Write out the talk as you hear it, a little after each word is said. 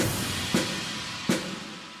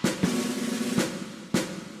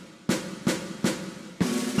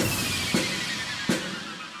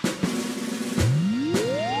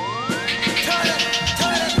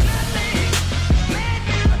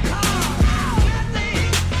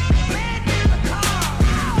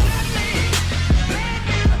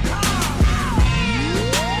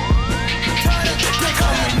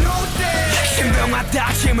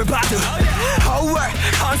꿈을 봐도 Whole world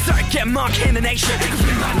concert get monkey in the nation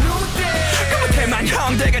그 못해만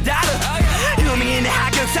형들과 다르 이놈이 있는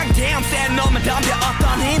하극상 damn 센 놈은 덤벼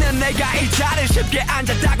어떤 이는 내가 이 자리에 쉽게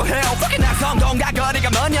앉았다고 해요 Fucking 성동과 거리가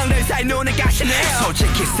먼 형들 사이 눈을 가시네요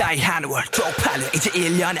솔직히 사이하는 월 쪽팔려 이제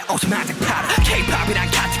 1년에 50만 장 팔아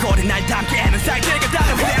K-POP이란 카테고리 날 담기에는 사이들과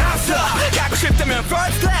다른 왜 없어 가고 싶다면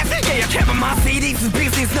first class 예약해봐 my CD's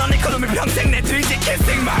business 넌 이코노미 평생 내 뒤지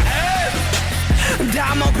kissing my ass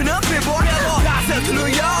Time open up billboard 가서 to New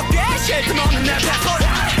York yeah shit 좀 없는 내 passport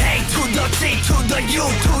A to the G to the U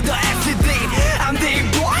to the F to D I'm the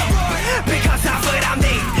boy because I feel I'm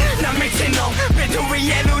the 난 미친놈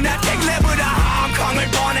비투위에 lunatic 레브라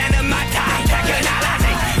홍콩을 보내는 my time 퇴근하라지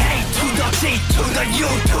A to the G to the U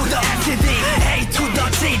to the F to D A to the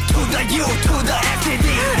G to the U to the F to D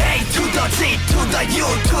A to the G to the U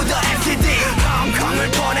to the F to D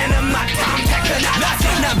홍콩을 보내는 my time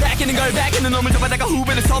퇴근하라지 난 베끼는 걸 베끼는 놈을 잡아다가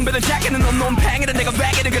후배는 선배는 제끼는 놈 놈팽이는 내가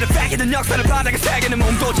베끼는 그를 베끼는 역사를 바닥에 새기는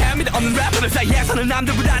몸도 재미도 없는 래퍼들 사이에서는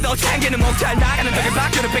남들보다 더 챙기는 목 잘 나가는 덕에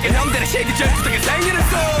밖으로 베낀 형들의 시기 절투덕에 생기는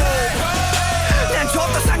소난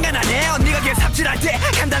좁도 상관 안 해요 네가 길 삽질할 때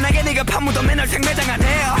간단하게 네가 판무도 맨날 생매장 안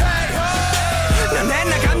해요 난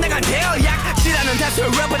맨날 감당 안 돼요 약질하는 다수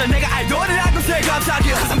래퍼들 내가 알도를 알고 새 감사하죠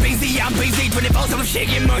Cause I'm busy I'm busy 24/7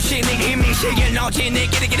 시기 무시 네 이미 시기를 넣지 네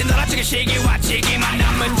끼리끼리 놀아주기 시기 와치기만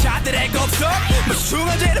남은 자들의 곡속 무슨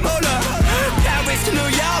중간지를 몰라 Paris to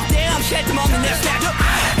New York damn shit 좀 없는 내 스타일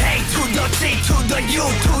A to the G to the U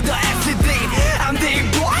to the F to D I'm the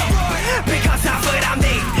boy because I feel I'm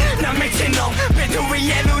the 난 미친놈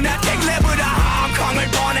비투위에 lunatic 레브라 홍콩을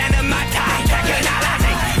보내는 my time 퇴근하라지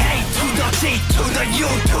G to the U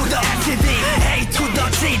to the F to D A to the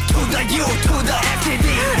G to the U to the F to D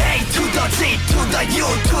A to the G to the U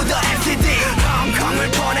to the F to D 홍콩을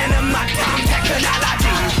보내는 my time 퇴근하라지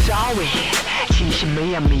I'm sorry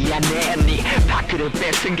진심이야 미안해 네 밖으로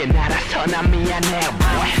뺏은 게 나라서 난 미안해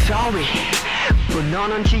boy sorry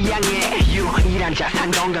분노는 지향해 유일한 자산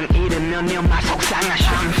건강 잃으면 네 엄마 속상하셔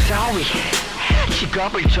I'm sorry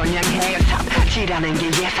직업을 전향해 삽질하는 게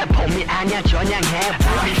예사폼이 아니야 전향해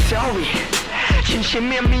I'm sorry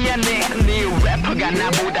진심이야 미안해 네 래퍼가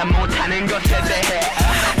나보다 못하는 것에 대해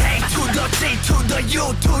A to the G to the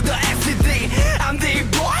U to the F to D I'm the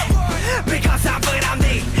boy because I feel I'm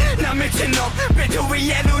the 난 미친놈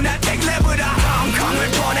비투위에 lunatic 레브라 홍콩을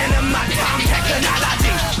보내는 my time